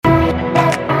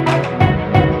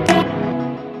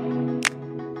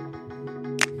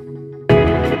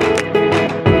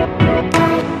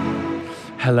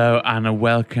Hello and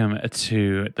welcome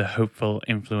to the Hopeful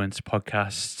Influence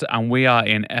podcast. And we are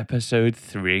in episode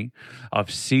 3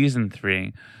 of season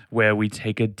 3, where we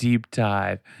take a deep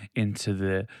dive into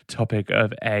the topic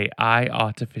of AI,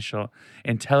 artificial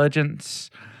intelligence.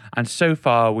 And so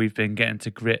far, we've been getting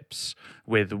to grips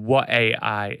with what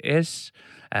AI is,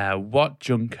 what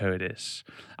junk code is.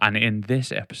 And in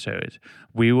this episode,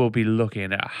 we will be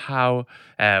looking at how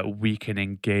we can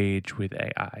engage with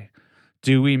AI.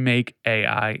 Do we make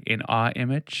AI in our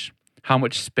image? How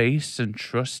much space and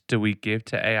trust do we give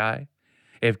to AI?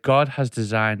 If God has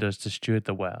designed us to steward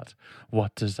the world,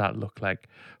 what does that look like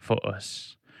for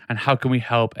us? And how can we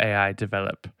help AI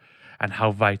develop? And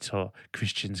how vital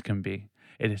Christians can be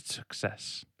in its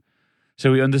success? So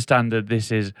we understand that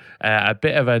this is a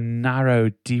bit of a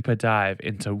narrow, deeper dive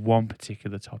into one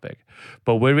particular topic.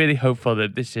 But we're really hopeful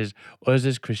that this is us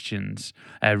as Christians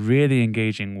really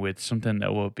engaging with something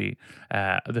that will be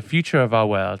the future of our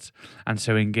world. And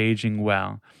so engaging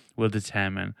well will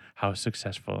determine how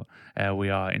successful we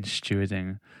are in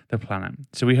stewarding the planet.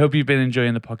 So we hope you've been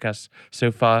enjoying the podcast so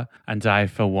far. And I,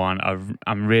 for one,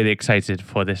 I'm really excited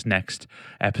for this next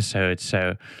episode.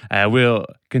 So we'll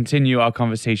continue our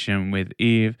conversation with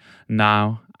Eve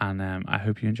now, and I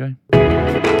hope you enjoy.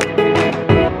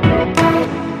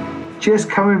 Just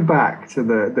coming back to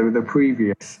the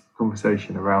previous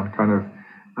conversation around kind of,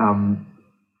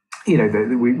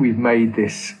 we've made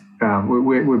this,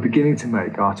 we're beginning to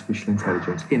make artificial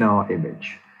intelligence in our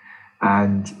image,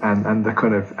 and the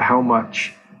kind of how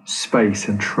much space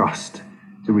and trust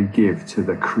do we give to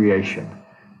the creation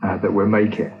that we're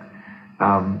making.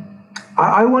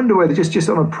 I wonder whether just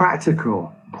on a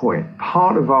practical point,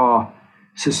 part of our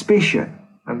suspicion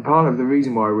and part of the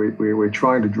reason why we're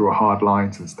trying to draw hard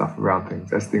lines and stuff around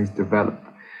things as things develop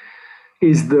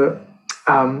is that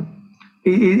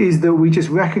we just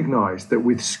recognize that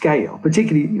with scale,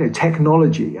 particularly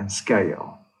technology and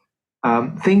scale,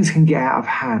 things can get out of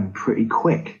hand pretty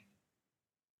quick.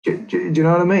 Do you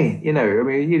know what I mean?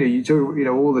 You talk,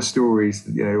 all the stories,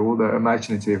 all the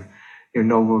imaginative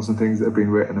novels and things that have been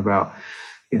written about,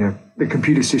 the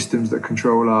computer systems that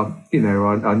control our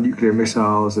nuclear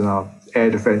missiles and our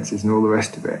air defenses and all the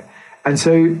rest of it. And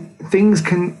so things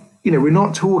can, we're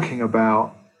not talking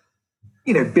about,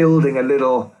 building a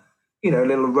little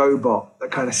robot that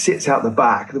kind of sits out the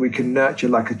back that we can nurture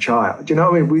like a child. Do you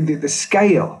know what I mean? With the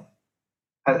scale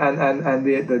and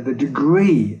the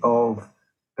degree of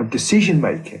decision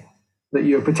making that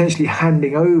you're potentially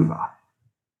handing over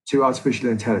to artificial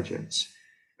intelligence.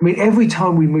 I mean, every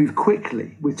time we move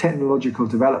quickly with technological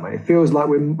development, it feels like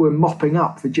we're mopping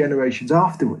up for generations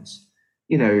afterwards.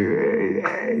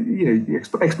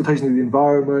 Exploitation of the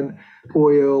environment,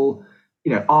 oil,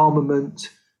 armament,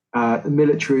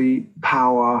 military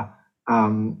power, at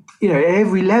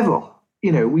every level.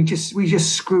 We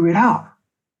just screw it up.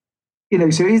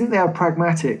 So isn't there a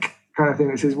pragmatic kind of thing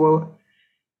that says, well,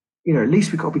 at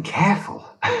least we've got to be careful.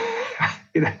 How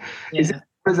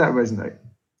does that resonate?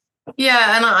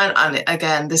 Yeah, and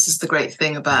again, this is the great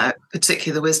thing about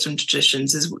particularly the wisdom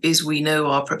traditions is we know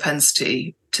our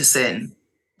propensity to sin,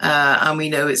 and we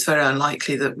know it's very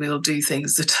unlikely that we'll do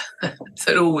things that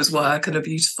always work and are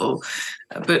beautiful.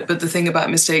 But the thing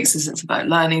about mistakes is it's about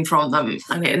learning from them,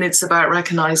 and it's about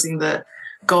recognizing that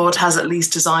God has at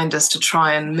least designed us to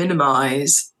try and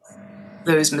minimize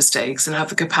those mistakes and have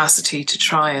the capacity to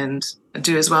try and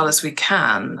do as well as we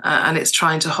can, and it's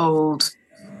trying to hold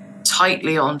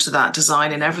tightly onto that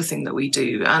design in everything that we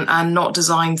do, and not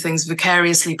design things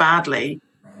vicariously badly,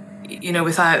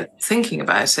 without thinking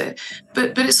about it.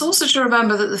 But it's also to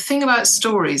remember that the thing about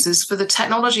stories is for the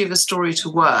technology of a story to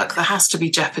work, there has to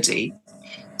be jeopardy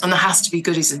and there has to be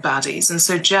goodies and baddies. And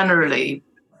so generally,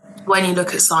 when you look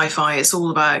at sci-fi, it's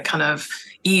all about kind of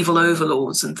evil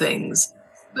overlords and things.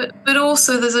 But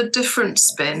also there's a different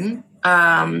spin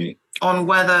on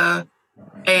whether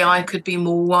AI could be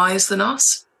more wise than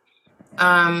us.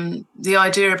 The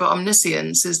idea about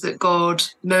omniscience is that God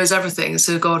knows everything,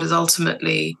 so God is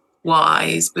ultimately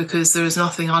wise because there is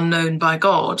nothing unknown by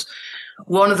God.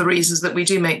 One of the reasons that we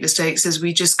do make mistakes is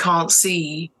we just can't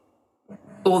see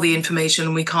all the information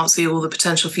and we can't see all the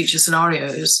potential future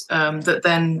scenarios that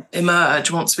then emerge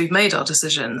once we've made our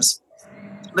decisions.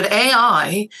 But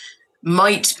AI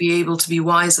might be able to be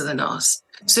wiser than us.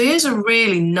 So here's a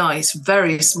really nice,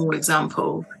 very small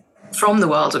example from the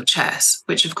world of chess,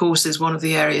 which of course is one of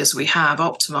the areas we have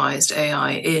optimized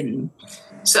AI in.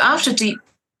 So after Deep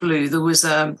Blue, there was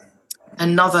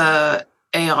another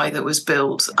AI that was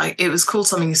built. It was called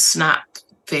something Snap.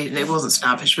 It wasn't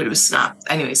Snappish, but it was Snap.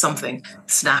 Anyway, something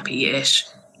snappy-ish.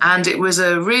 And it was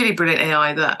a really brilliant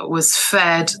AI that was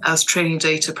fed as training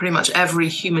data pretty much every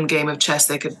human game of chess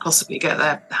they could possibly get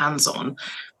their hands on.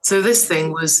 So this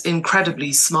thing was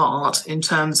incredibly smart in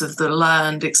terms of the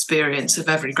learned experience of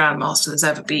every grandmaster there's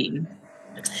ever been.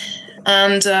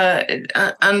 And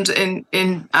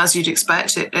in as you'd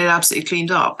expect, it absolutely cleaned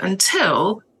up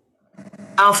until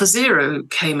AlphaZero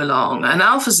came along. And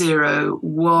AlphaZero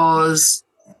was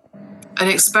an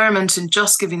experiment in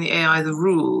just giving the AI the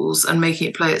rules and making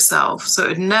it play itself. So it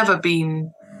had never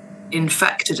been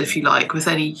infected, if you like, with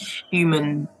any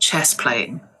human chess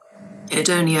playing. It had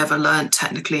only ever learned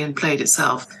technically and played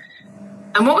itself.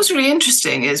 And what was really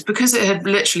interesting is because it had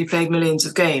literally played millions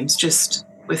of games just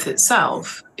with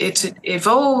itself, it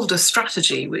evolved a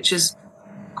strategy which is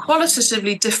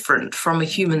qualitatively different from a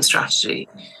human strategy.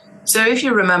 So if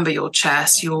you remember your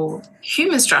chess, your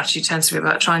human strategy tends to be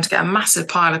about trying to get a massive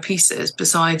pile of pieces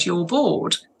beside your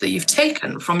board that you've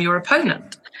taken from your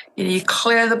opponent. You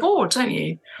clear the board, don't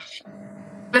you?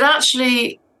 But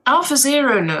actually,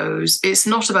 AlphaZero knows it's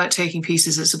not about taking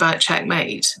pieces, it's about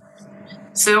checkmate.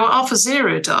 So what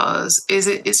AlphaZero does is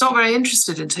it's not very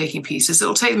interested in taking pieces.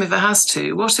 It'll take them if it has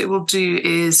to. What it will do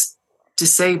is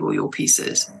disable your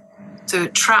pieces. So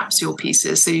it traps your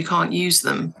pieces so you can't use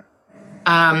them.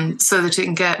 So that it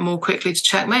can get more quickly to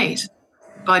checkmate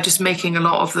by just making a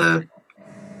lot of the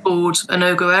board a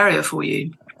no-go area for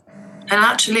you. And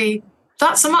actually,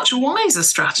 that's a much wiser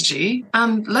strategy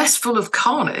and less full of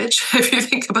carnage, if you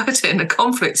think about it in a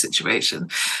conflict situation,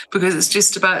 because it's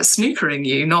just about snookering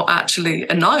you, not actually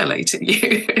annihilating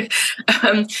you.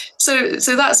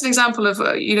 So that's an example of,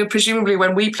 presumably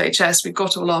when we play chess, we've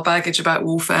got all our baggage about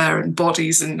warfare and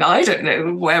bodies, and I don't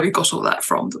know where we got all that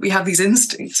from, but we have these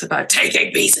instincts about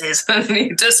taking pieces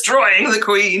and destroying the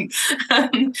queen.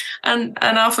 And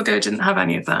AlphaGo didn't have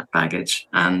any of that baggage,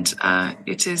 and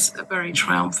it is a very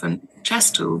triumphant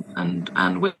chess tool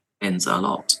and wins a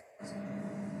lot.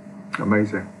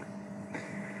 Amazing.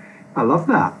 I love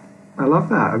that.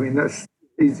 I mean, that's,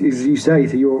 as you say,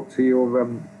 to your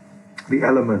the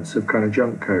elements of kind of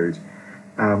junk code.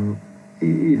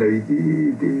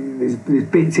 There's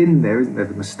bits in there, isn't there?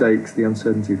 The mistakes, the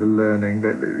uncertainty, the learning.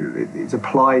 That it's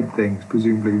applied things,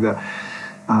 presumably that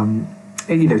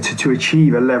to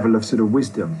achieve a level of sort of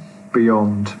wisdom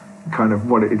beyond kind of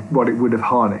what it would have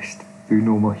harnessed through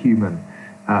normal human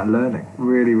learning.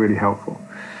 Really, really helpful.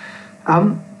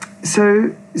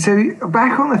 So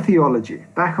back on the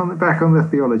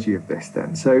theology of this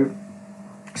then. So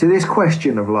this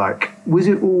question of like, was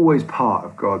it always part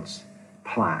of God's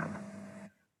plan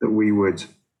that we would,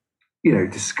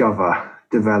 discover,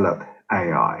 develop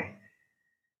AI?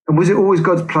 And was it always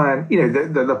God's plan,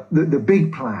 the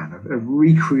big plan of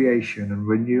recreation and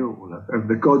renewal of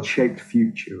the God-shaped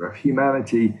future of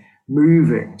humanity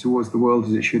moving towards the world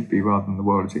as it should be rather than the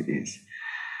world as it is?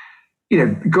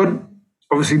 God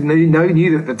obviously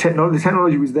knew that the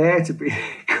technology was there to be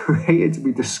created, to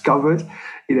be discovered,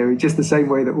 just the same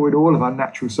way that with all of our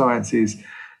natural sciences,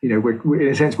 we're in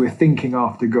a sense, we're thinking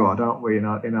after God, aren't we, in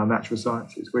our natural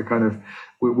sciences? We're kind of,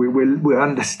 we're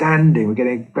understanding, we're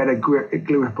getting a better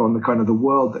grip on the kind of the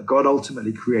world that God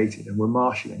ultimately created, and we're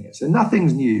marshalling it. So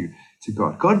nothing's new to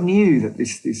God. God knew that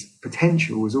this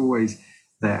potential was always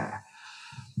there.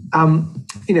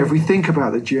 If we think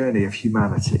about the journey of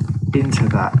humanity into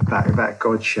that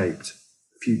God-shaped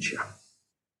future,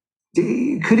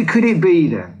 could it be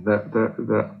then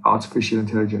that artificial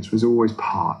intelligence was always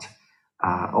part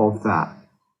of that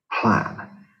plan?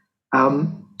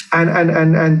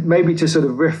 And maybe to sort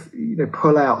of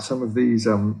pull out some of these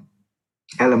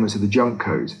elements of the junk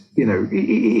code.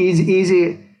 Is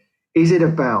it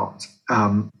about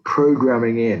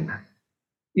programming in,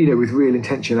 with real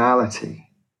intentionality,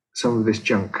 some of this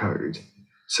junk code,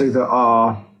 so that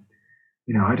our,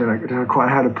 I don't know quite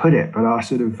how to put it, but our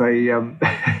sort of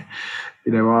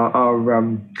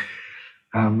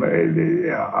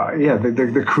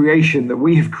the creation that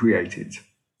we have created,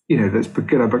 that's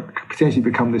going to potentially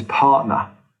become this partner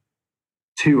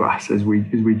to us as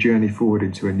we journey forward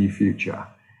into a new future.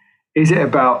 Is it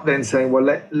about then saying,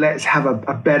 well, let's have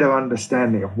a better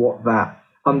understanding of what that,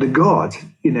 under God,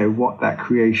 what that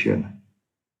creation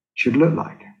should look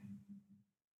like?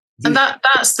 And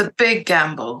that's the big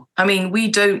gamble. I mean, we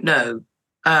don't know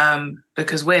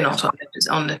because we're not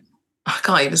I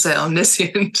can't even say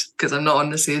omniscient because I'm not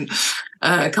omniscient.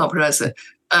 I can't pronounce it.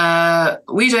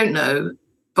 We don't know.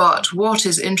 But what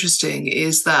is interesting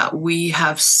is that we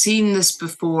have seen this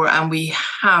before and we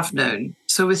have known.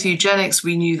 So with eugenics,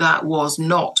 we knew that was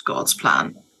not God's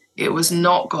plan. It was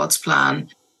not God's plan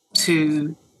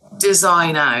to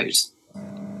design out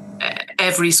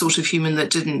every sort of human that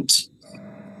didn't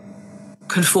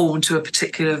conform to a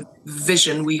particular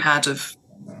vision we had of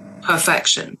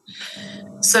perfection.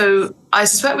 So I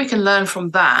suspect we can learn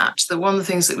from that one of the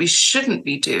things that we shouldn't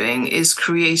be doing is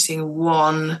creating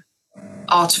one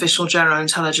artificial general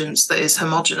intelligence that is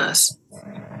homogenous,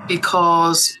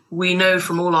 because we know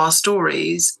from all our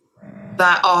stories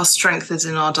that our strength is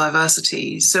in our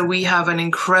diversity. So we have an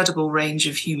incredible range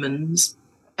of humans.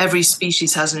 Every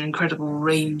species has an incredible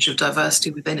range of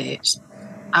diversity within it.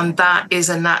 And that is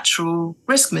a natural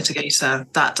risk mitigator,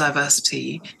 that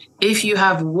diversity. If you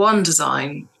have one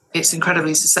design, it's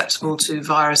incredibly susceptible to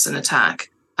virus and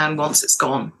attack. And once it's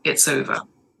gone, it's over.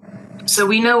 So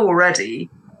we know already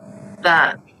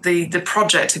that the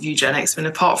project of eugenics, I mean,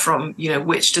 apart from,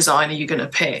 which design are you going to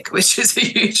pick, which is a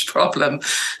huge problem,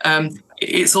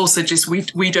 it's also just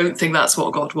we don't think that's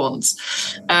what God wants.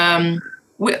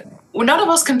 None of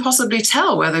us can possibly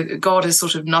tell whether God is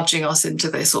sort of nudging us into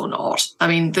this or not. I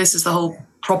mean, this is the whole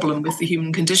problem with the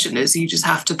human condition, is you just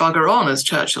have to bugger on, as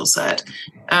Churchill said.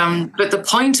 But the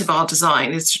point of our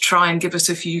design is to try and give us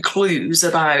a few clues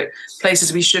about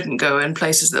places we shouldn't go and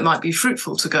places that might be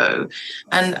fruitful to go.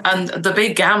 And the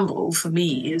big gamble for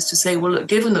me is to say, well, look,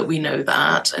 given that we know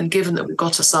that, and given that we've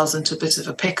got ourselves into a bit of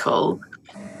a pickle,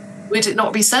 would it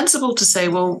not be sensible to say,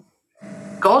 well,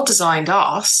 God designed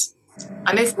us,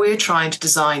 and if we're trying to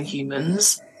design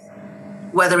humans,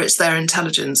 whether it's their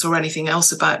intelligence or anything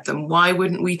else about them, why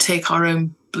wouldn't we take our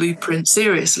own blueprint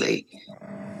seriously?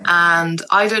 And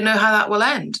I don't know how that will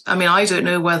end. I mean, I don't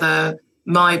know whether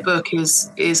my book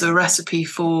is a recipe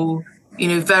for,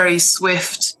 very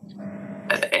swift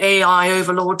AI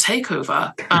overlord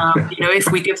takeover.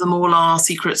 If we give them all our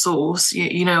secret sauce,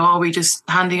 are we just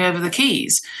handing over the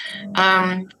keys?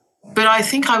 But I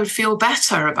think I would feel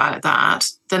better about that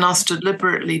than us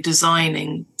deliberately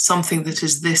designing something that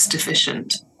is this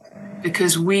deficient,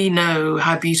 because we know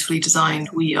how beautifully designed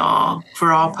we are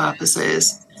for our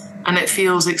purposes, and it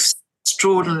feels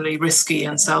extraordinarily risky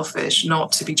and selfish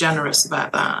not to be generous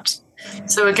about that.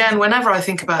 So again, whenever I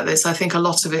think about this, I think a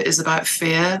lot of it is about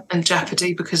fear and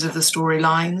jeopardy because of the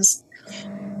storylines.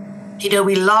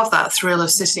 We love that thrill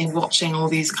of sitting watching all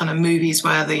these kind of movies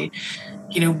where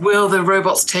will the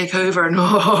robots take over,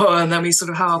 and then we sort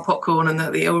of have our popcorn and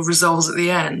that it all resolves at the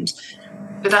end.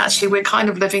 But actually, we're kind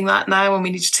of living that now, and we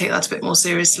need to take that a bit more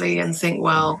seriously and think,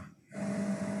 well,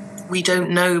 we don't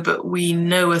know, but we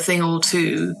know a thing or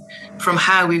two from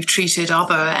how we've treated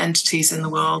other entities in the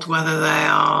world, whether they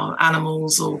are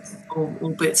animals or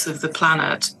bits of the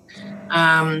planet,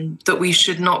 that we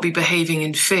should not be behaving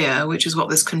in fear, which is what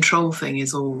this control thing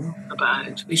is all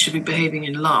about. We should be behaving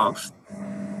in love.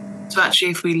 So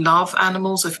actually, if we love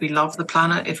animals, if we love the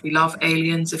planet, if we love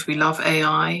aliens, if we love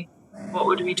AI, what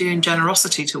would we do in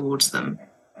generosity towards them?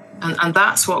 And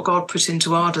that's what God put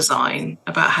into our design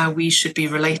about how we should be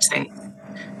relating.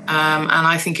 And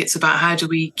I think it's about how do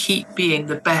we keep being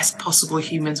the best possible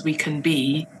humans we can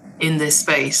be in this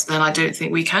space. Then I don't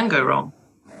think we can go wrong,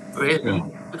 really,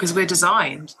 because we're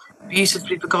designed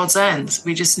beautifully for God's ends.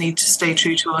 We just need to stay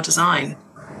true to our design.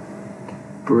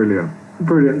 Brilliant.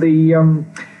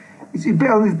 It's a bit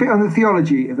on the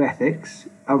theology of ethics.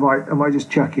 I might just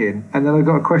chuck in, and then I've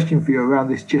got a question for you around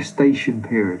this gestation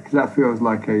period, because that feels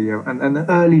like and an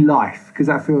early life, because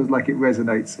that feels like it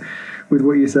resonates with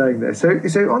what you're saying there. So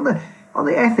on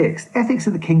the ethics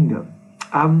of the kingdom,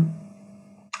 I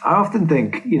often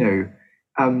think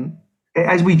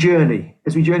as we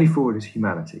journey forward as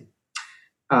humanity,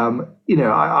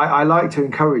 I like to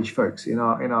encourage folks in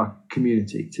our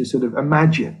community to sort of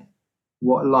imagine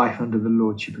what life under the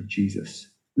lordship of Jesus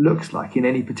looks like in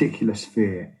any particular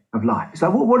sphere of life. It's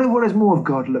like, what does more of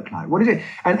God look like? What is it?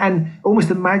 And almost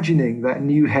imagining that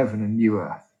new heaven and new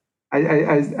earth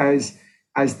as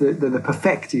the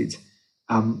perfected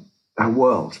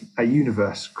world, a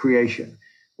universe, creation.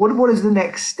 What is the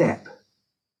next step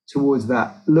towards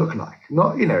that look like?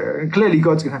 Not, and clearly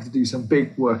God's going to have to do some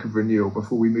big work of renewal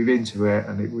before we move into it.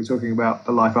 And we're talking about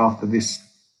the life after this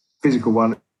physical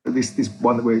one, this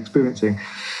one that we're experiencing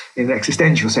in an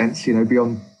existential sense,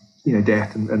 beyond,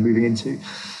 death and moving into.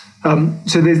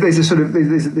 So there's a sort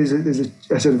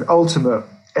of ultimate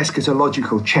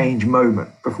eschatological change moment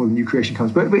before the new creation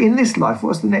comes. But in this life,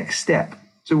 what's the next step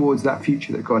towards that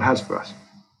future that God has for us?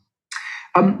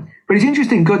 But it's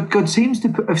interesting. God seems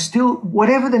to have still,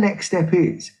 whatever the next step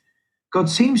is, God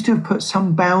seems to have put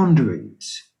some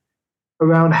boundaries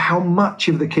around how much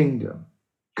of the kingdom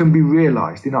can be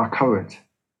realized in our current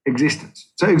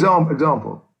existence. So,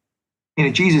 example,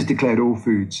 Jesus declared all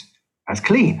foods as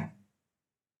clean.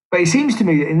 But it seems to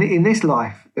me that in this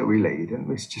life that we lead, and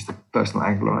this is just a personal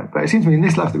angle on it, but it seems to me in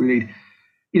this life that we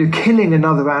lead, killing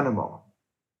another animal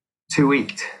to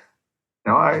eat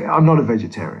Now, I'm not a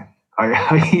vegetarian.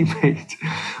 I eat meat,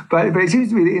 but it seems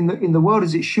to me that in the world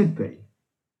as it should be,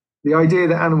 the idea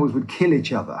that animals would kill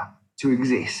each other to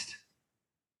exist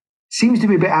seems to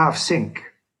be a bit out of sync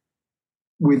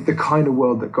with the kind of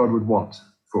world that God would want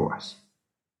for us.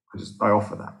 I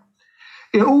offer that.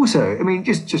 Also, I mean,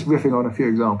 just riffing on a few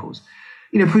examples,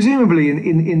 presumably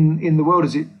in the world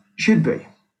as it should be,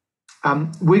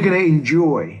 we're going to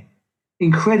enjoy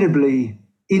incredibly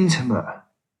intimate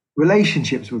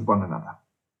relationships with one another.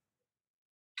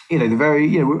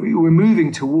 We're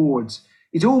moving towards,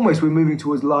 we're moving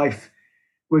towards life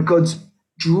where God's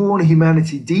drawn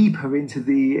humanity deeper into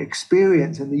the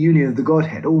experience and the union of the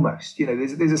Godhead, almost.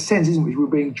 There's a sense, isn't it, we're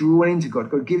being drawn into God.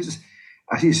 God gives us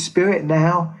his Spirit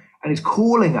now, and is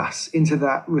calling us into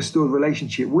that restored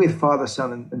relationship with Father,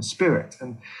 Son, and Spirit.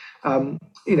 And,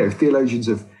 theologians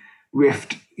have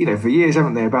riffed, for years,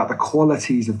 haven't they, about the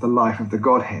qualities of the life of the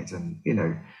Godhead and,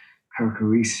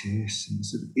 perichoresis and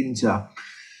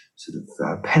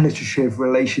penetrative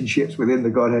relationships within the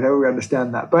Godhead. However we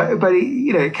understand that, but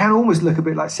it can almost look a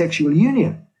bit like sexual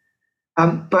union.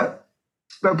 But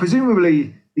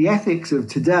presumably the ethics of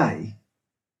today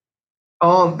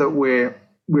aren't that we're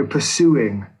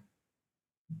pursuing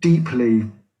deeply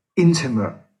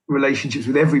intimate relationships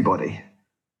with everybody.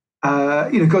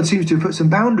 God seems to have put some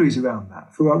boundaries around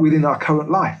that within our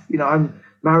current life. I'm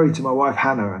married to my wife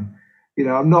Hannah, and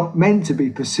I'm not meant to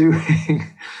be pursuing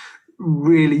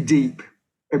really deep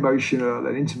emotional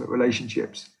and intimate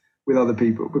relationships with other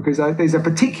people, because there's a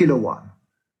particular one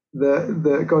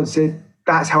that God said,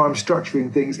 that's how I'm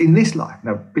structuring things in this life.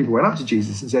 Now, people went up to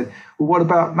Jesus and said, well, what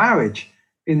about marriage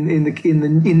in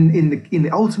the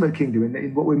ultimate kingdom,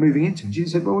 in what we're moving into? And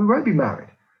Jesus said, well, we won't be married,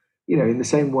 in the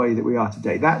same way that we are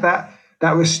today. That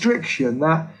restriction,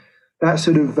 that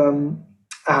sort of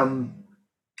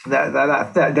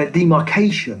that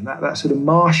demarcation, that sort of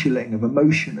marshalling of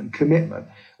emotion and commitment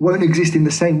won't exist in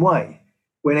the same way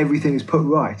when everything is put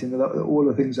right and all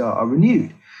the things are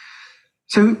renewed.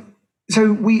 So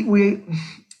we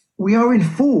are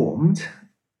informed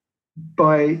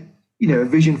by a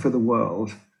vision for the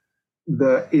world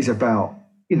that is about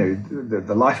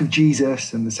the life of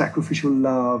Jesus and the sacrificial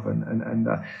love and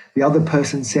the other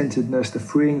person-centeredness, the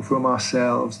freeing from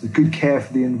ourselves, the good care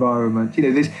for the environment.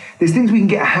 There's things we can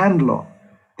get a handle on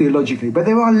theologically, but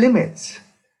there are limits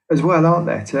as well, aren't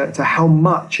there, to how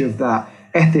much of that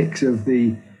ethics of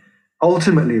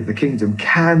ultimately of the kingdom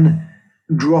can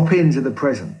drop into the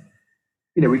present.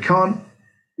 We can't,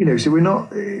 so we're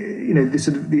not,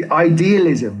 the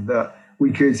idealism that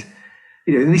we could,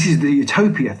 and this is the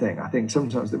utopia thing, I think,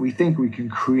 sometimes, that we think we can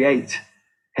create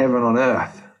heaven on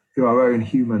earth through our own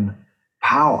human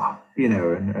power,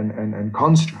 and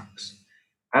constructs.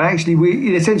 And actually,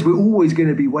 in a sense, we're always going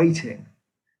to be waiting,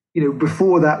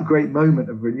 before that great moment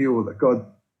of renewal that God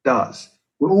does.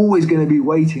 We're always going to be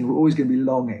waiting, we're always going to be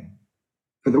longing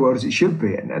for the world as it should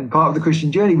be. And part of the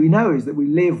Christian journey, we know, is that we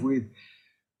live with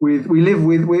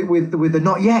the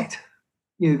not yet.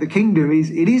 The kingdom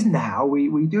is now.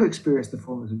 We do experience the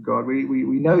fullness of God.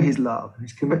 We know his love and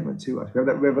his commitment to us. We have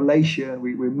that revelation.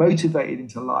 We're motivated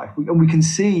into life. And we can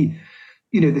see,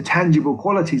 the tangible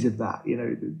qualities of that,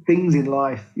 the things in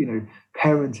life,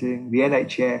 parenting, the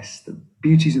NHS, the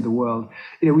beauties of the world.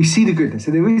 We see the goodness.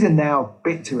 So there is a now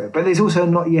bit to it, but there's also a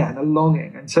not yet and a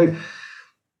longing. And so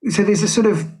there's a sort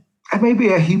of maybe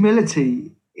a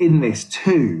humility in this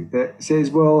too that says,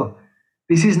 well,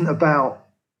 this isn't about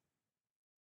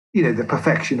the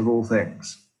perfection of all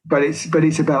things, but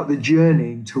it's about the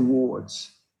journeying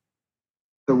towards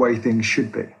the way things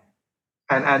should be,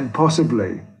 and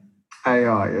possibly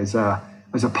AI as a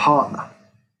partner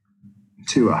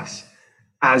to us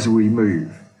as we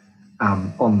move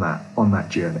on that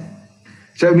journey.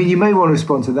 So I mean, you may want to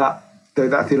respond to that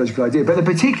theological idea, but the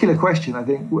particular question, I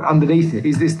think, underneath it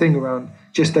is this thing around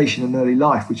gestation and early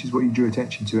life, which is what you drew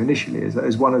attention to initially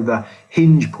as one of the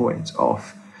hinge points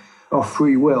of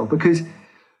free will, because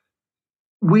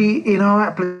we, in our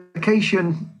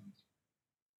application,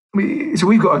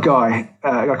 we've got a guy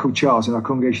called Charles in our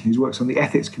congregation who works on the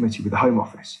ethics committee with the Home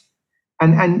Office,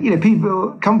 and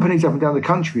companies up and down the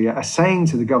country are saying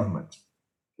to the government,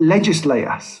 legislate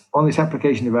us on this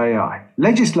application of AI,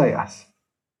 legislate us,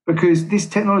 because this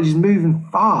technology is moving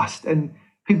fast and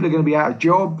people are going to be out of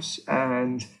jobs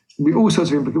and all sorts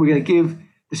of implications. We're going to give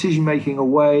decision making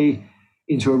away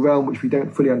into a realm which we don't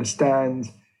fully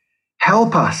understand.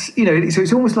 Help us, so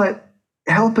it's almost like,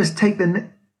 help us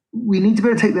we need to be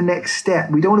able to take the next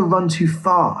step. We don't want to run too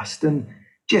fast. And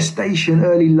gestation,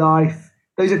 early life,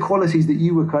 those are qualities that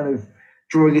you were kind of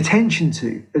drawing attention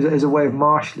to as a way of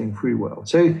marshalling free will.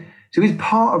 So is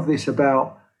part of this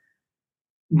about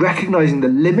recognizing the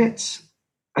limits,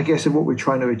 I guess, of what we're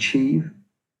trying to achieve,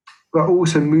 but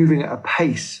also moving at a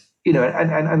pace, and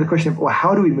the question of, well,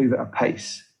 how do we move at a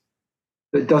pace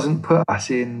that doesn't put us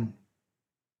in,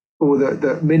 or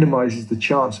that minimizes the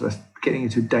chance of us getting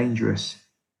into dangerous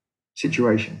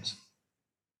situations?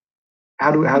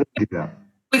 How do we do that?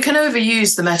 We can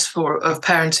overuse the metaphor of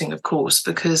parenting, of course,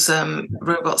 because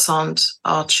robots aren't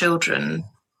our children.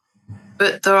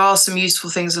 But there are some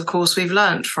useful things, of course, we've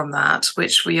learned from that,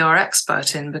 which we are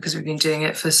expert in because we've been doing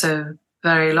it for so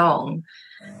very long.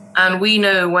 And we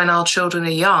know when our children are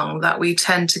young that we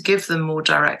tend to give them more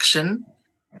direction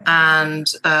and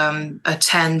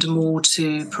attend more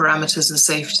to parameters and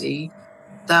safety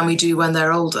than we do when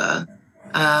they're older,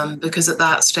 because at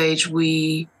that stage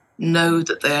we know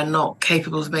that they are not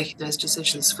capable of making those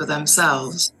decisions for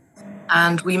themselves.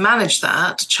 And we manage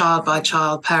that child by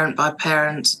child, parent by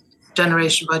parent,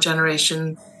 generation by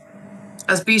generation,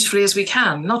 as beautifully as we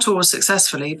can. Not always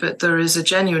successfully, but there is a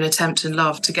genuine attempt in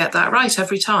love to get that right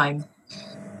every time.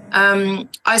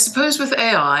 I suppose with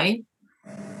AI,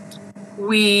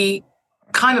 we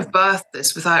kind of birthed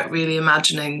this without really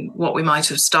imagining what we might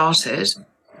have started.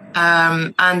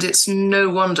 And it's no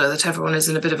wonder that everyone is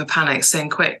in a bit of a panic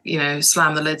saying, quick,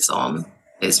 slam the lids on.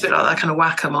 It's a bit like that kind of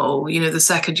whack-a-mole. The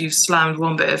second you've slammed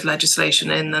one bit of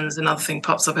legislation in, then there's another thing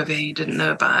pops up over here you didn't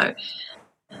know about.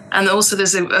 And also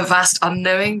there's a vast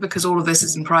unknowing because all of this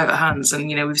is in private hands. And,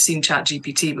 we've seen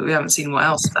ChatGPT, but we haven't seen what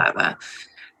else is out there.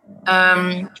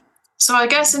 So I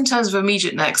guess in terms of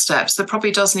immediate next steps, there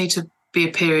probably does need to be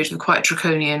a period of quite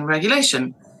draconian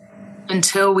regulation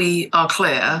until we are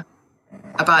clear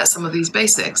about some of these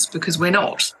basics, because we're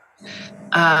not.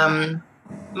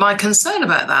 My concern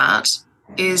about that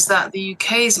is that the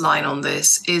UK's line on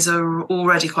this is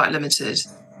already quite limited.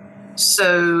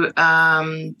 So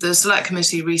the Select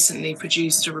Committee recently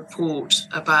produced a report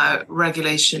about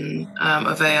regulation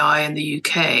of AI in the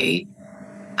UK,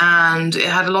 and it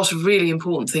had a lot of really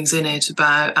important things in it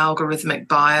about algorithmic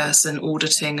bias and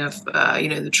auditing of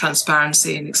the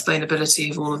transparency and explainability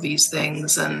of all of these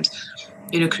things, and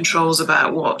controls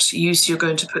about what use you're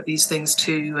going to put these things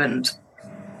to. And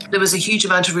there was a huge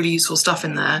amount of really useful stuff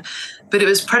in there, but it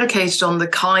was predicated on the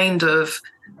kind of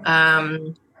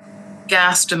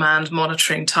gas demand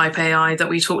monitoring type AI that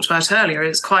we talked about earlier.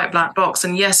 It's quite black box.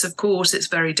 And yes, of course, it's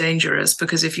very dangerous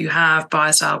because if you have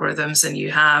biased algorithms and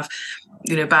you have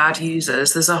bad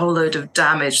users, there's a whole load of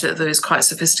damage that those quite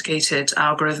sophisticated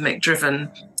algorithmic driven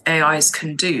AIs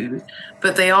can do,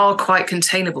 but they are quite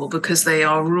containable because they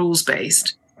are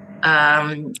rules-based,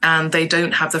 and they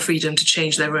don't have the freedom to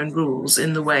change their own rules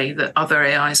in the way that other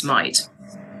AIs might.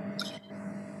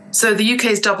 So the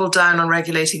UK's doubled down on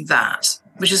regulating that,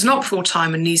 which is not before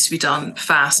time and needs to be done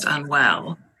fast and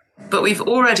well. But we've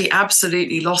already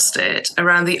absolutely lost it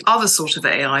around the other sort of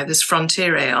AI, this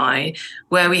frontier AI,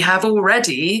 where we have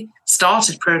already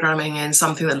started programming in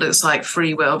something that looks like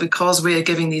free will because we are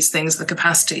giving these things the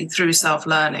capacity through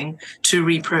self-learning to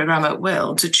reprogram at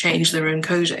will, to change their own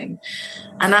coding.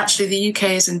 And actually the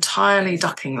UK is entirely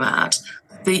ducking that.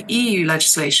 The EU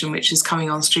legislation, which is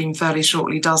coming on stream fairly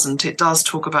shortly, doesn't. It does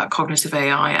talk about cognitive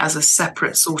AI as a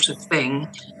separate sort of thing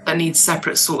that needs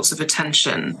separate sorts of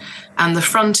attention. And the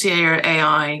Frontier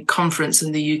AI conference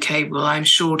in the UK will, I'm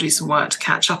sure, do some work to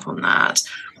catch up on that.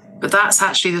 But that's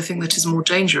actually the thing that is more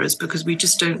dangerous because we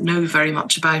just don't know very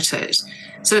much about it.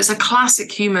 So it's a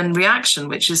classic human reaction,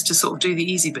 which is to sort of do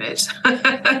the easy bit,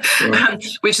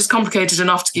 which is complicated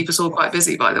enough to keep us all quite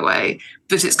busy, by the way,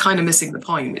 but it's kind of missing the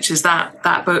point, which is that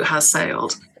boat has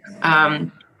sailed.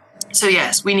 So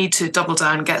yes, we need to double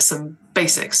down and get some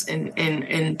basics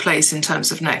in place in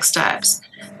terms of next steps.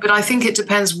 But I think it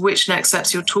depends which next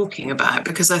steps you're talking about,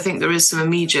 because I think there is some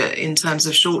immediate in terms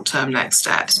of short-term next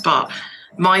steps. But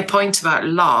my point about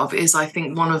love is, I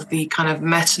think, one of the kind of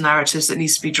meta-narratives that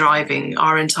needs to be driving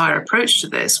our entire approach to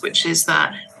this, which is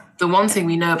that the one thing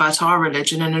we know about our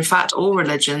religion, and in fact all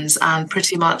religions and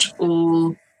pretty much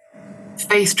all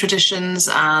faith traditions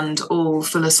and all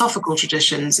philosophical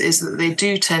traditions, is that they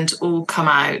do tend to all come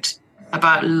out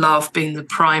about love being the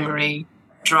primary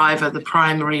driver, the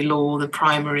primary law, the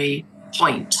primary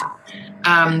point.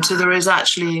 So there is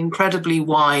actually incredibly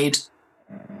wide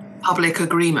public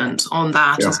agreement on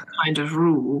that as a kind of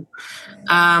rule.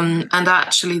 And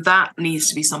actually that needs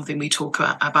to be something we talk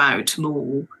about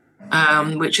more,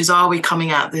 which is, are we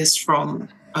coming at this from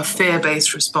a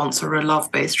fear-based response or a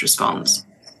love-based response?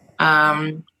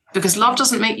 Because love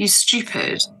doesn't make you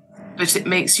stupid, but it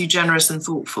makes you generous and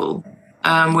thoughtful,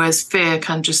 whereas fear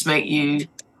can just make you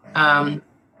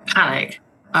panic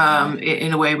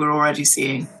in a way we're already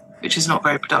seeing, which is not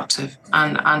very productive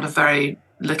and of very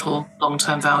little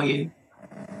long-term value.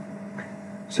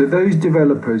 So those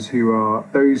developers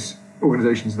those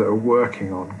organizations that are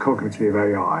working on cognitive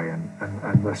AI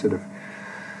and the sort of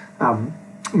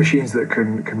machines that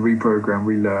can reprogram,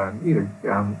 relearn,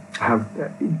 have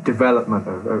development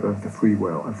of the free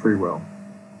will.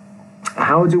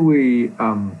 How do we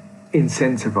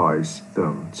incentivize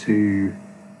them to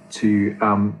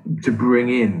bring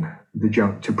in the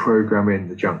junk, to program in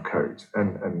the junk code,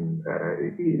 and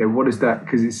what is that?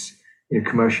 Because it's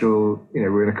commercial.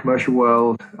 We're in a commercial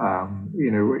world.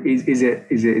 Is it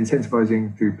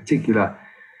incentivizing through particular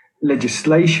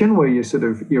legislation where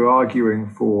you're arguing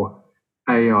for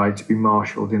AI to be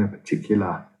marshaled in a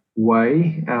particular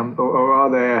way, or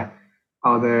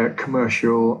are there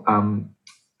commercial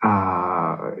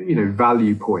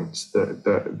value points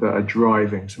that are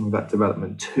driving some of that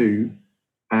development too?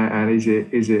 And is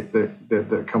it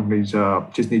that companies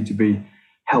just need to be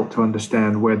helped to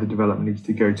understand where the development needs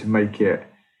to go to make it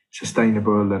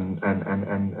sustainable and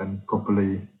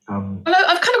properly? Well,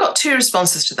 I've kind of got two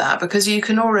responses to that, because you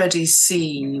can already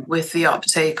see with the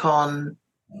uptake on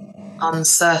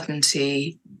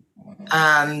uncertainty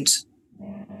and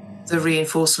the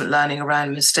reinforcement learning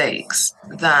around mistakes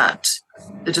that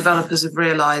the developers have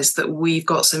realized that we've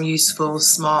got some useful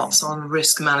smarts on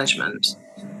risk management.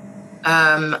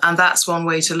 And that's one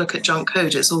way to look at junk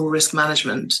code. It's all risk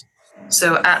management.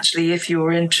 So actually, if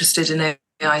you're interested in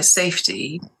AI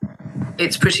safety,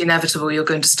 it's pretty inevitable you're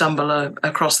going to stumble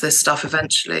across this stuff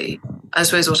eventually. I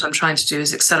suppose what I'm trying to do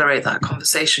is accelerate that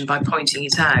conversation by pointing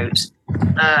it out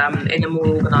in a more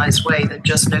organized way than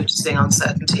just noticing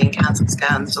uncertainty in CANSA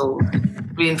scans or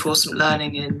reinforcement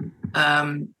learning in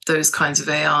those kinds of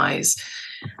AIs.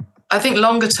 I think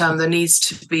longer term, there needs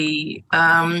to be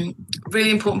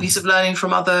really important piece of learning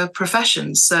from other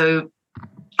professions. So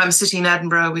I'm sitting in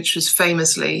Edinburgh, which was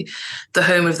famously the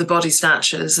home of the body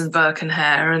snatchers and Burke and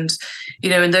Hare. And,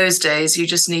 in those days, you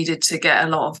just needed to get a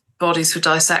lot of bodies for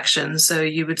dissection. So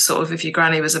you would if your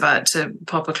granny was about to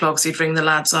pop a clogs, you'd ring the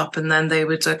lads up and then they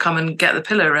would come and get the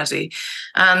pillow ready.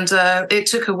 And it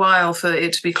took a while for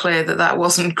it to be clear that that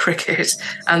wasn't cricket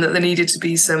and that there needed to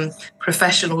be some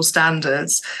professional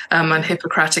standards and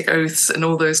Hippocratic oaths and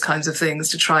all those kinds of things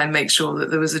to try and make sure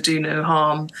that there was a do no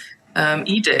harm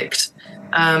edict.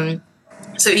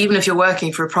 So even if you're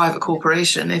working for a private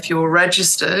corporation, if you're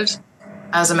registered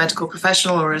as a medical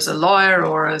professional or as a lawyer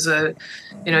or as a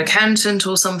accountant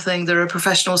or something, there are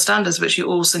professional standards which you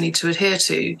also need to adhere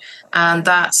to, and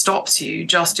that stops you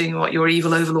just doing what your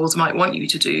evil overlords might want you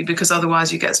to do, because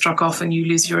otherwise you get struck off and you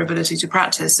lose your ability to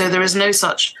practice. So there is no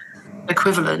such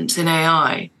equivalent in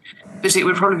AI, but it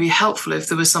would probably be helpful if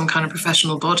there was some kind of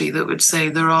professional body that would say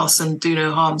there are some do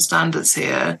no harm standards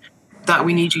here that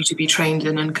we need you to be trained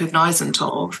in and cognizant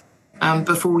of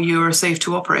before you are safe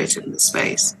to operate in this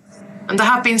space. And there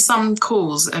have been some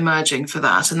calls emerging for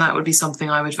that, and that would be something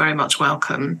I would very much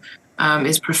welcome,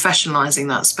 is professionalizing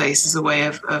that space as a way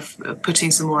of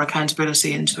putting some more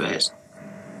accountability into it.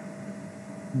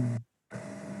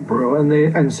 Bro, and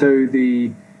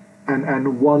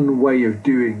one way of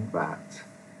doing that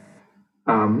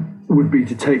would be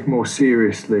to take more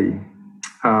seriously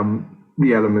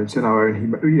the elements in our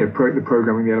own, the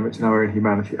programming, the elements in our own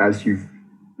humanity, as you've,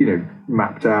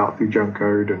 mapped out through junk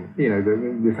code, and the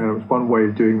different elements. One way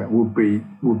of doing that would be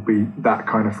that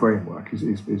kind of framework.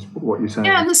 Is what you're saying?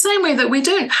 Yeah, in the same way that we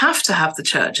don't have to have the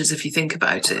churches, if you think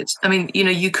about it. I mean,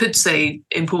 you could say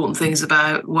important things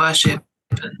about worship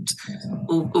and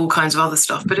all kinds of other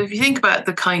stuff, but if you think about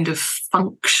the kind of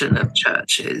function of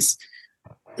churches,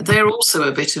 they're also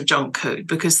a bit of junk code,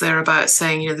 because they're about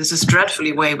saying, there's this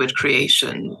dreadfully wayward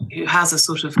creation who has a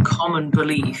sort of common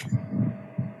belief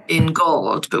in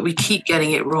God, but we keep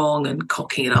getting it wrong and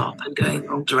cocking it up and going the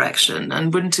wrong direction.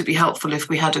 And wouldn't it be helpful if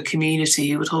we had a community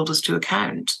who would hold us to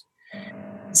account?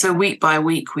 So week by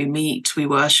week, we meet, we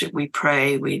worship, we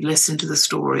pray, we listen to the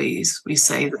stories, we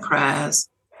say the prayers.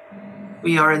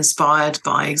 We are inspired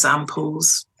by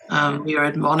examples. We are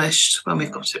admonished when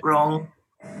we've got it wrong.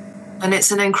 And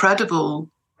it's an incredible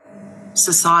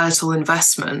societal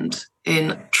investment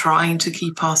in trying to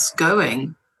keep us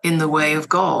going in the way of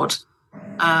God.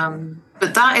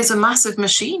 But that is a massive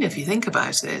machine, if you think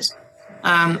about it,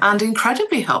 and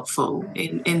incredibly helpful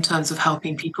in terms of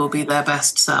helping people be their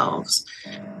best selves.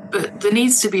 But there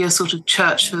needs to be a sort of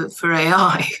church for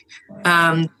AI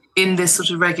in this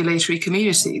sort of regulatory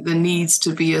community. There needs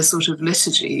to be a sort of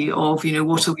liturgy of,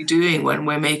 what are we doing when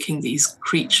we're making these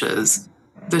creatures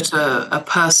that are a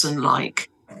person-like,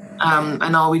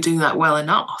 and are we doing that well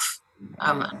enough?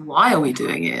 And why are we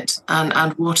doing it?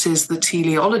 And what is the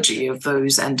teleology of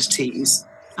those entities?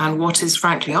 And what is,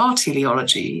 frankly, our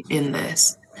teleology in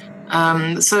this?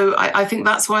 So I think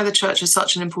that's why the church has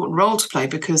such an important role to play,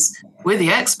 because we're the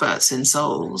experts in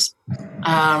souls.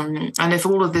 And if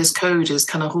all of this code is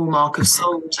kind of hallmark of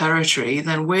soul territory,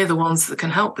 then we're the ones that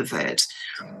can help with it.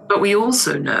 But we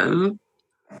also know,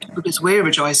 because we're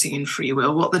rejoicing in free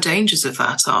will, what the dangers of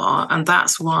that are. And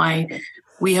that's why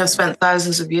we have spent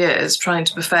thousands of years trying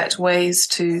to perfect ways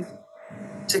to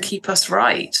keep us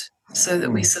right, so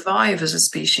that we survive as a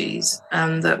species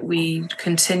and that we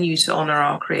continue to honor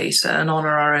our creator and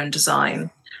honor our own design.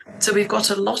 So we've got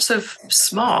a lot of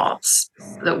smarts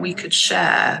that we could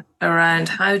share around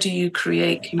how do you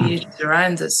create communities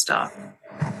around this stuff,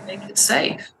 make it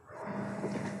safe.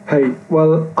 Hey,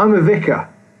 well, I'm a vicar,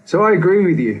 so I agree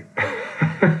with you.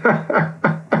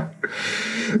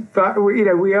 But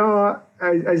we are,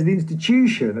 as an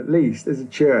institution, at least as a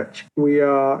church,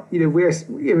 we're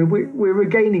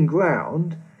regaining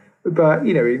ground. But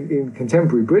in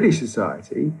contemporary British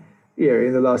society,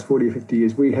 in the last 40 or 50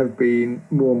 years, we have been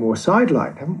more and more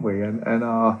sidelined, haven't we? And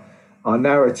our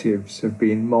narratives have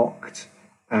been mocked,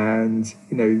 and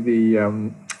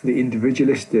the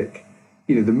individualistic,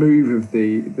 the move of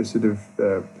the sort of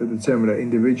the determinate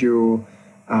individual,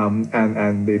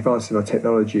 and the advance of our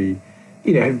technology,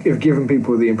 have given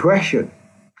people the impression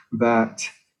that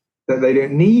they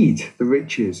don't need the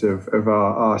riches of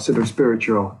our sort of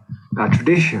spiritual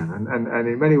tradition, and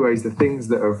in many ways the things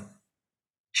that have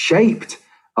shaped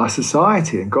our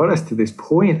society and got us to this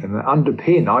point and that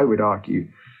underpin, I would argue,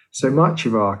 so much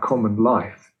of our common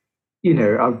life,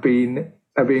 are being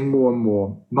more and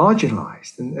more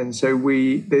marginalized, and so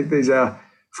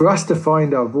for us to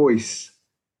find our voice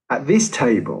at this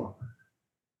table,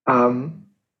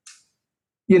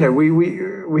 we've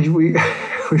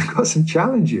got some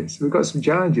challenges. I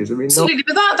mean, absolutely,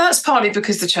 but that's partly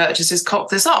because the church has just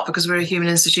cocked this up, because we're a human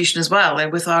institution as well,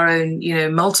 and with our own,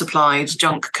 multiplied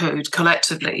junk code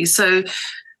collectively. So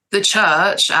the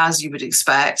church, as you would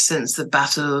expect, since the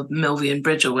Battle of Milvian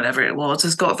Bridge or whatever it was,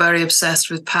 has got very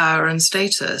obsessed with power and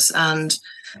status. And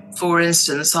for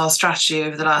instance, our strategy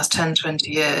over the last 10, 20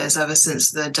 years, ever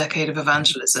since the decade of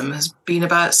evangelism, has been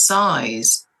about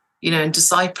size, and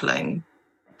discipling.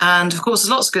 And of course,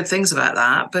 there's lots of good things about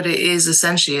that, but it is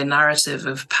essentially a narrative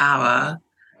of power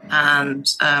and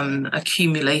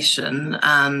accumulation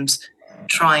and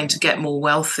trying to get more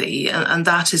wealthy. And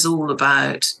that is all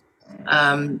about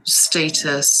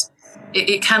status.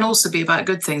 It can also be about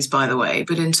good things, by the way,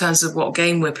 but in terms of what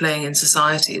game we're playing in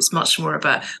society, it's much more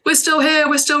about, we're still here,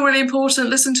 we're still really important,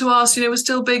 listen to us, we're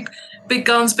still big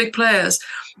guns, big players.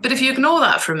 But if you ignore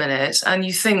that for a minute and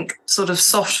you think sort of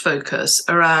soft focus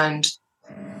around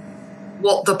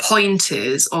what the point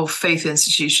is of faith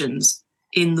institutions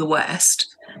in the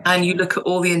West, and you look at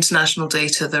all the international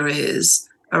data there is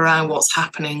around what's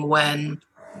happening when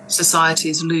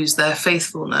societies lose their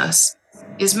faithfulness,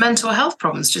 is mental health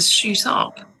problems just shoot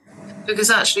up.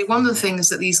 Because actually one of the things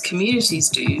that these communities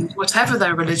do, whatever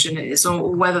their religion is,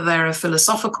 or whether they're a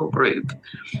philosophical group,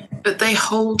 but they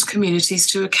hold communities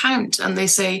to account, and they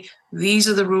say, these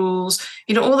are the rules,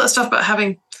 all that stuff about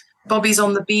having bobbies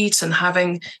on the beat and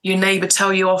having your neighbour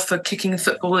tell you off for kicking the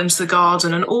football into the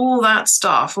garden, and all that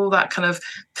stuff, all that kind of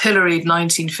pilloried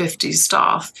 1950s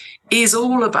stuff, is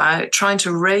all about trying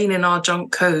to rein in our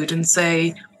junk code and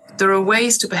say, there are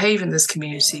ways to behave in this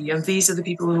community, and these are the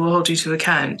people who will hold you to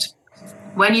account.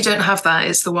 When you don't have that,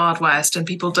 it's the Wild West, and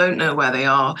people don't know where they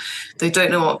are. They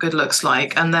don't know what good looks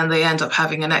like, and then they end up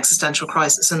having an existential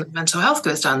crisis and mental health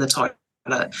goes down the toilet.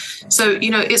 So,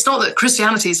 it's not that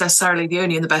Christianity is necessarily the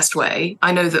only and the best way.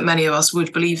 I know that many of us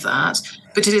would believe that,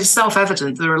 but it is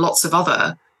self-evident there are lots of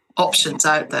other options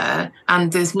out there.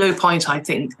 And there's no point, I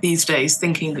think, these days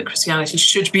thinking that Christianity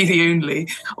should be the only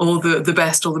or the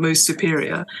best or the most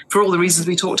superior, for all the reasons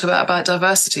we talked about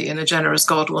diversity and a generous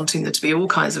God wanting there to be all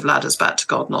kinds of ladders back to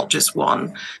God, not just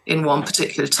one in one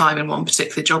particular time, in one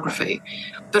particular geography.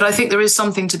 But I think there is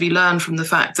something to be learned from the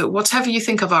fact that whatever you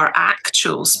think of our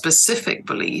actual specific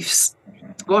beliefs,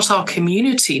 what our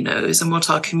community knows and what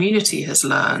our community has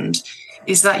learned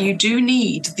is that you do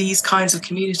need these kinds of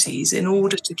communities in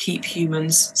order to keep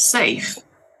humans safe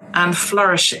and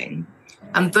flourishing.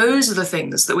 And those are the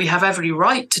things that we have every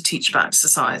right to teach back to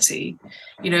society.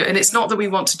 And it's not that we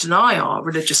want to deny our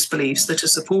religious beliefs that are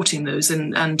supporting those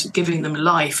and giving them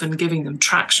life and giving them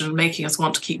traction, making us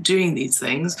want to keep doing these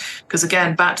things. Because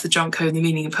again, back to the junk code and the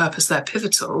meaning and purpose, they're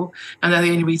pivotal and they're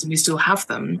the only reason we still have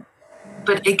them.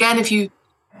 But again, if you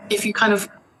kind of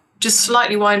just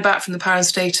slightly wind back from the power and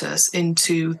status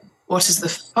into what is the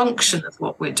function of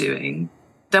what we're doing,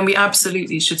 then we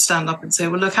absolutely should stand up and say,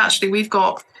 well, look, actually, we've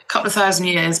got couple of thousand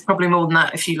years, probably more than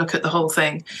that if you look at the whole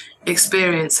thing,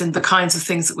 experience and the kinds of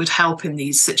things that would help in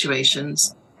these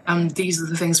situations. And these are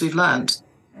the things we've learned.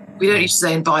 We don't need to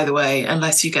say, and by the way,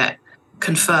 unless you get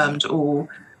confirmed or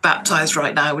baptized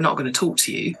right now, we're not going to talk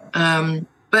to you.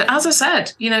 But as I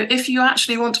said, if you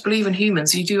actually want to believe in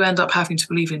humans, you do end up having to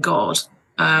believe in God.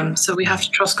 So we have to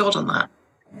trust God on that.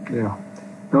 Yeah.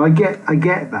 No, I get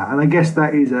that. And I guess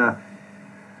that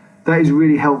is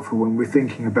really helpful when we're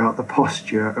thinking about the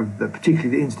posture of particularly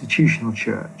the institutional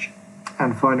church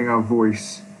and finding our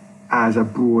voice as a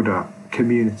broader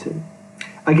community.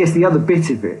 I guess the other bit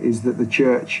of it is that the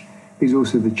church is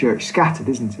also the church scattered,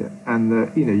 isn't it? And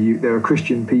that there are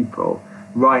Christian people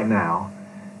right now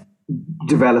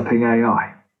developing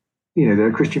AI. There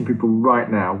are Christian people right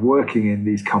now working in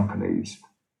these companies,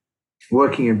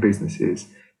 working in businesses,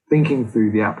 thinking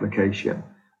through the application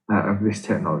of this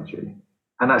technology.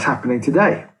 And that's happening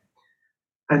today.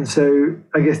 And so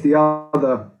I guess the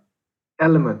other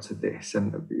elements of this,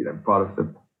 and part of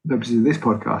the purposes of this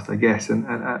podcast, I guess, and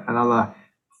other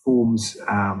forms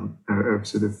of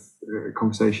sort of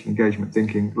conversation, engagement,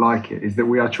 thinking like it, is that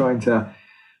what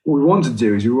we want to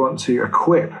do is we want to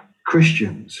equip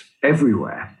Christians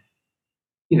everywhere,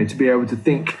 to be able to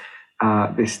think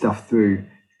this stuff through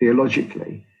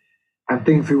theologically and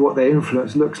think through what their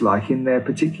influence looks like in their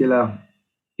particular,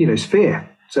 sphere.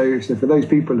 So for those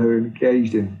people who are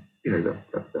engaged in, the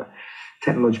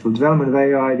technological development of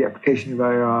AI, the application of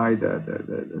AI,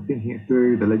 the thinking it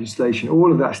through, the legislation,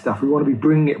 all of that stuff, we want to be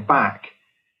bringing it back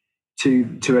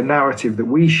to a narrative that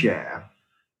we share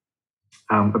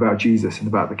about Jesus and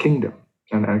about the kingdom,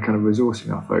 and kind of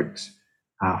resourcing our folks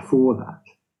for that.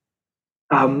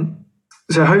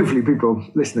 So hopefully people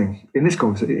listening in this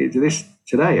conversation to this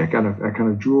today are kind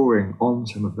of drawing on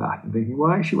some of that and thinking,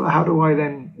 well, how do I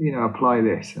then apply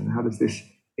this, and how does this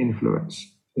influence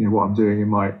what I'm doing in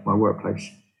my workplace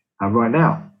right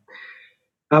now?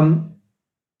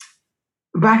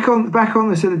 Back on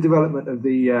the sort of development of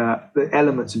the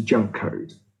elements of junk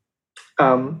code,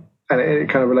 and it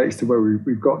kind of relates to where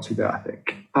we've got to there, I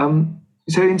think.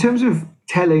 So in terms of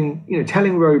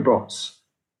telling robots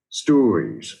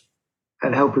stories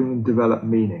and helping them develop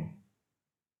meaning,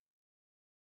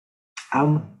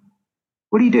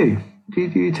 what do you do? Do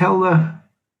you tell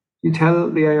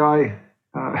the AI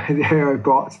the AI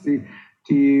bots? Do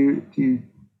you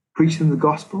preach them the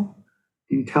gospel?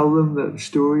 Do you tell them the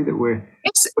story that we're?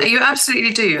 Yes, you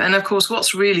absolutely do. And of course,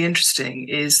 what's really interesting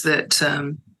is that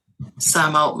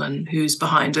Sam Altman, who's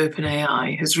behind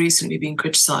OpenAI, has recently been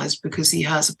criticized because he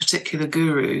has a particular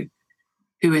guru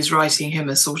who is writing him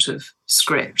a sort of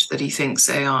script that he thinks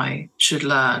AI should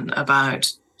learn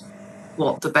about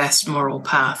what the best moral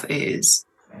path is.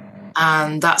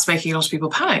 And that's making a lot of people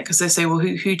panic because they say, well,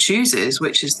 who chooses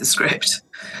which is the script?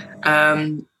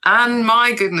 And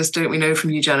my goodness, don't we know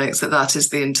from eugenics that is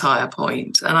the entire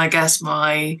point? And I guess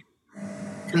my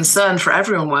concern for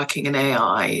everyone working in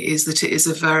AI is that it is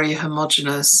a very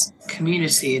homogenous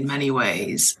community in many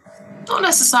ways, not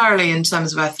necessarily in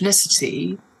terms of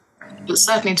ethnicity, but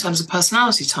certainly in terms of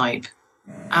personality type.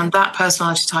 And that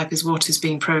personality type is what is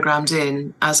being programmed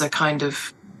in as a kind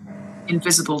of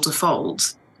invisible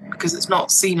default, because it's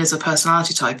not seen as a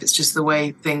personality type. It's just the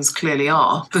way things clearly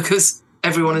are, because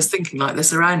everyone is thinking like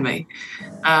this around me.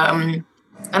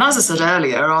 And as I said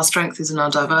earlier, our strength is in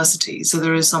our diversity. So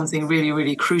there is something really,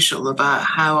 really crucial about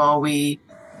how are we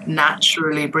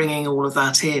naturally bringing all of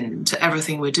that in to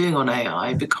everything we're doing on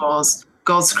AI, because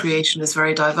God's creation is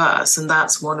very diverse, and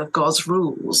that's one of God's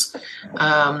rules.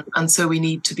 And so we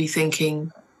need to be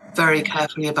thinking very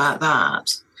carefully about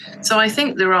that. So I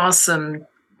think there are some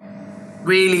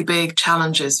really big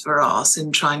challenges for us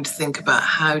in trying to think about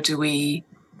how do we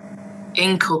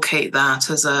inculcate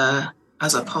that as a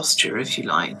posture, if you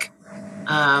like,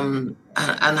 and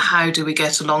how do we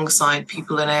get alongside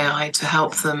people in AI to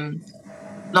help them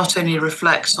not only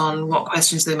reflect on what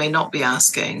questions they may not be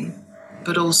asking,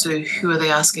 but also who are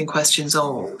they asking questions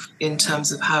of in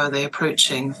terms of how are they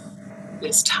approaching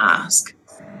this task.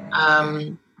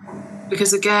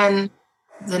 Because again,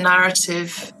 the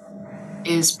narrative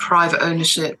is private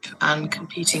ownership and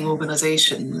competing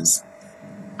organizations.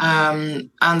 And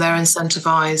they're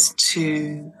incentivized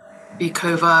to be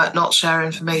covert, not share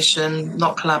information,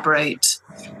 not collaborate,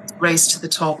 race to the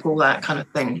top, all that kind of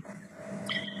thing.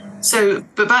 So,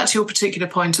 but back to your particular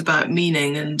point about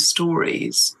meaning and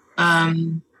stories,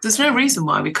 there's no reason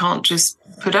why we can't just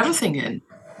put everything in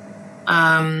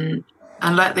and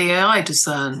let the AI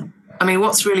discern. I mean,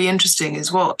 what's really interesting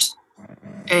is what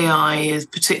AI is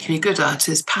particularly good at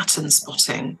is pattern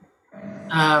spotting.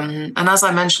 And as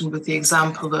I mentioned with the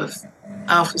example of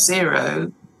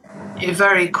AlphaZero, it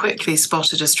very quickly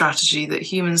spotted a strategy that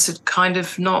humans had kind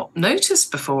of not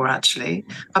noticed before, actually.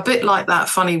 A bit like that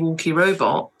funny walkie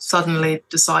robot suddenly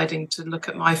deciding to look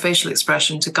at my facial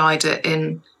expression to guide it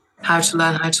in how to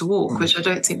learn how to walk, which I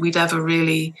don't think we'd ever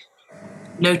really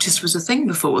noticed was a thing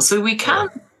before. So we can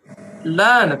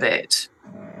learn a bit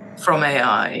from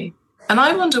AI. And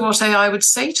I wonder what AI would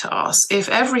say to us if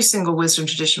every single wisdom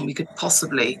tradition we could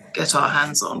possibly get our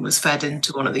hands on was fed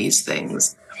into one of these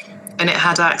things, and it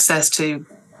had access to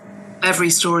every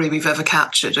story we've ever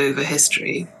captured over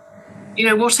history,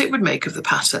 what it would make of the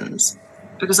patterns.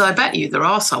 Because I bet you there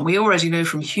are some. We already know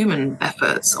from human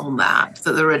efforts on that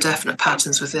there are definite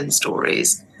patterns within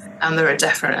stories, and there are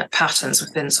definite patterns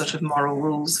within sort of moral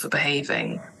rules for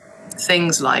behaving.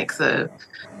 Things like the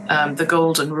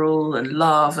golden rule and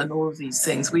love and all of these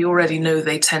things, we already know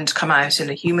they tend to come out in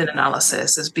a human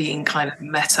analysis as being kind of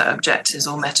meta objectives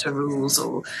or meta rules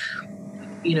or,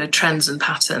 trends and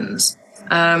patterns.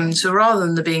 So rather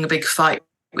than there being a big fight,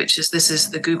 which is this is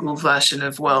the Google version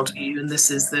of worldview and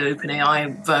this is the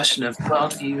OpenAI version of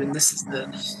worldview and this is the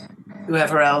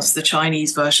whoever else, the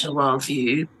Chinese version of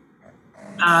worldview.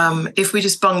 If we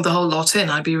just bunged the whole lot in,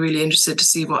 I'd be really interested to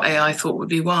see what AI thought would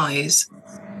be wise.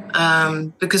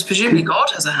 Because presumably God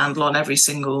has a handle on every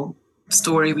single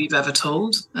story we've ever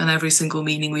told and every single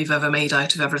meaning we've ever made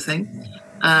out of everything.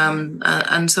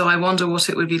 And so I wonder what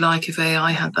it would be like if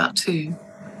AI had that too.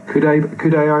 Could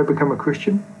AI become a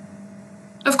Christian?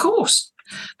 Of course.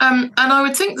 And I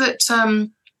would think that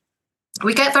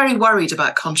we get very worried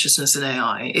about consciousness in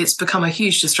AI. It's become a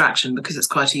huge distraction because it's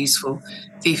quite a useful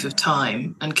thief of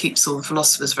time and keeps all the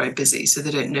philosophers very busy so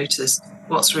they don't notice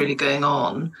what's really going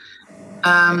on.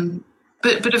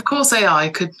 But of course AI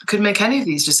could make any of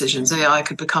these decisions. AI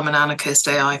could become an anarchist.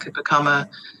 AI could become a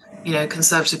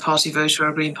Conservative Party voter or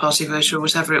a Green Party voter or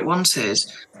whatever it wanted.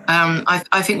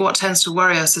 I think what tends to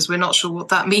worry us is we're not sure what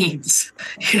that means.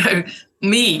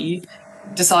 Me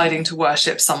deciding to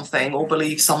worship something or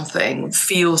believe something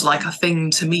feels like a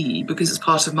thing to me because it's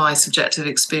part of my subjective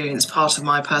experience, part of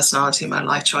my personality, my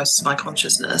life choices, my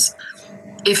consciousness.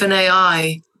 If an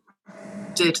AI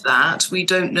did that, we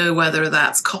don't know whether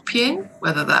that's copying,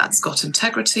 whether that's got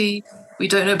integrity. We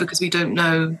don't know because we don't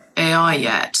know AI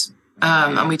yet,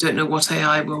 and we don't know what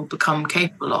AI will become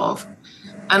capable of.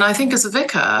 And I think as a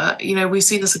vicar, we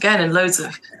see this again in loads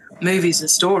of movies and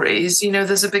stories.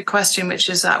 There's a big question, which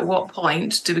is at what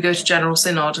point do we go to General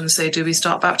Synod and say, do we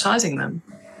start baptizing them?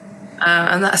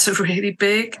 And that's a really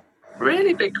big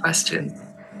question.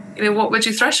 What would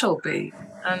your threshold be?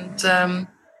 And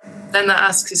then that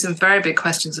asks you some very big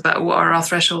questions about what are our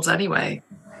thresholds anyway.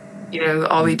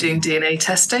 Are we doing DNA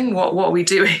testing? What are we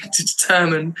doing to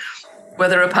determine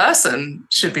whether a person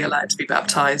should be allowed to be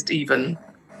baptized even,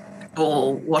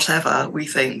 or whatever we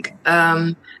think?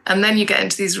 And then you get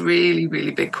into these really,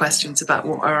 really big questions about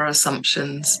what are our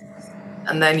assumptions.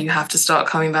 And then you have to start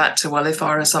coming back to, well, if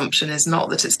our assumption is not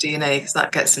that it's DNA, because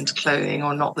that gets into cloning,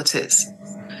 or not that it's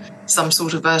some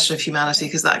sort of version of humanity,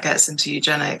 because that gets into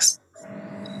eugenics.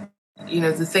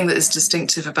 The thing that is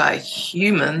distinctive about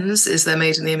humans is they're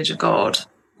made in the image of God.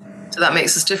 So that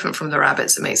makes us different from the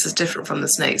rabbits. It makes us different from the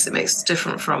snakes. It makes us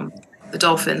different from the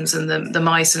dolphins and the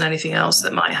mice and anything else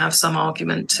that might have some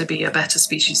argument to be a better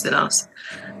species than us.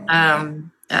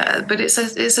 But it's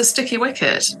a sticky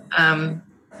wicket. And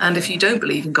if you don't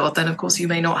believe in God, then of course you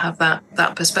may not have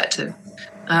that perspective.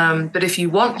 But if you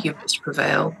want humans to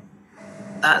prevail,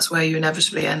 that's where you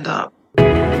inevitably end up.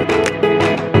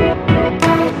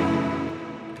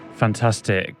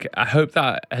 Fantastic. I hope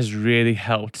that has really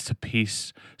helped to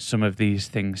piece some of these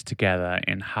things together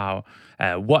in how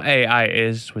what AI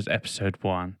is was episode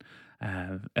 1.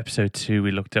 Episode 2, we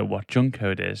looked at what junk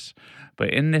code is. But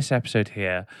in this episode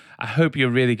here, I hope you're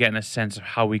really getting a sense of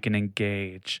how we can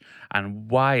engage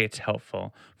and why it's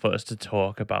helpful for us to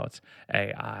talk about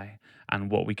AI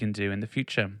and what we can do in the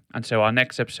future. And so our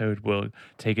next episode will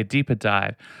take a deeper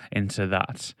dive into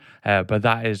that. But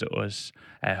that is us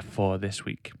for this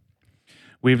week.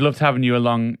 We've loved having you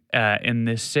along in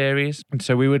this series. And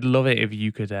so we would love it if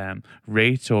you could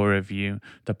rate or review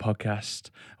the podcast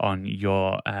on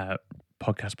your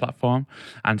podcast platform.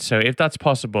 And so if that's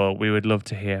possible, we would love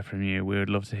to hear from you. We would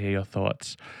love to hear your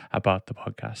thoughts about the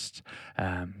podcast.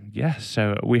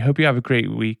 So we hope you have a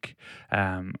great week.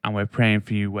 And we're praying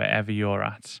for you wherever you're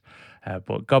at.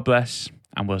 But God bless,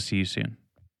 and we'll see you soon.